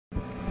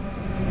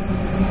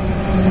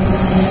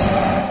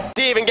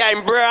even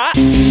game, bruh.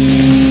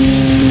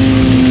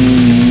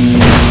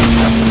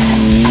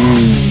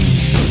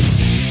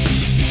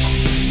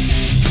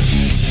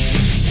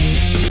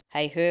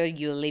 I heard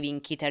you're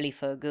leaving Italy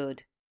for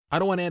good. I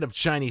don't want to end up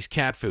Chinese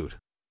cat food,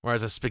 or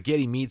as a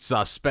spaghetti meat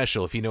sauce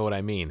special, if you know what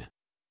I mean.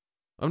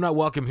 I'm not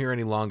welcome here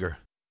any longer.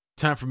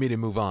 Time for me to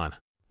move on.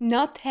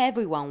 Not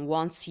everyone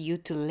wants you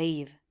to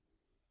leave.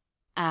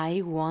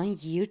 I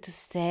want you to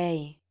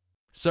stay.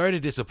 Sorry to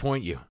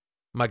disappoint you.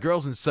 My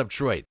girl's in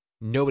Subtroit.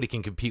 Nobody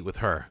can compete with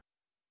her.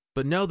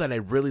 But know that I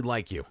really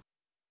like you.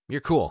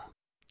 You're cool.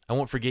 I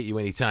won't forget you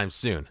anytime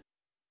soon.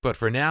 But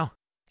for now,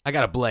 I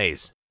gotta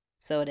blaze.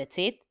 So that's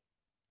it?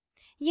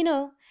 You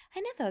know,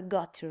 I never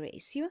got to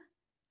race you.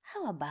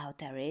 How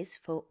about a race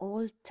for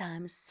old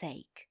time's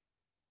sake?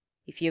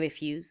 If you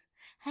refuse,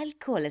 I'll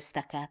call a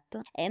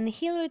staccato and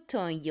he'll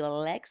return your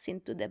legs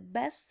into the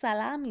best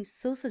salami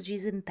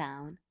sausages in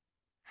town.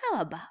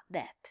 How about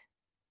that?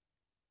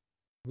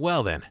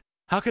 Well then,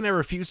 how can I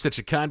refuse such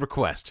a kind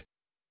request?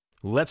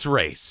 Let's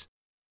race.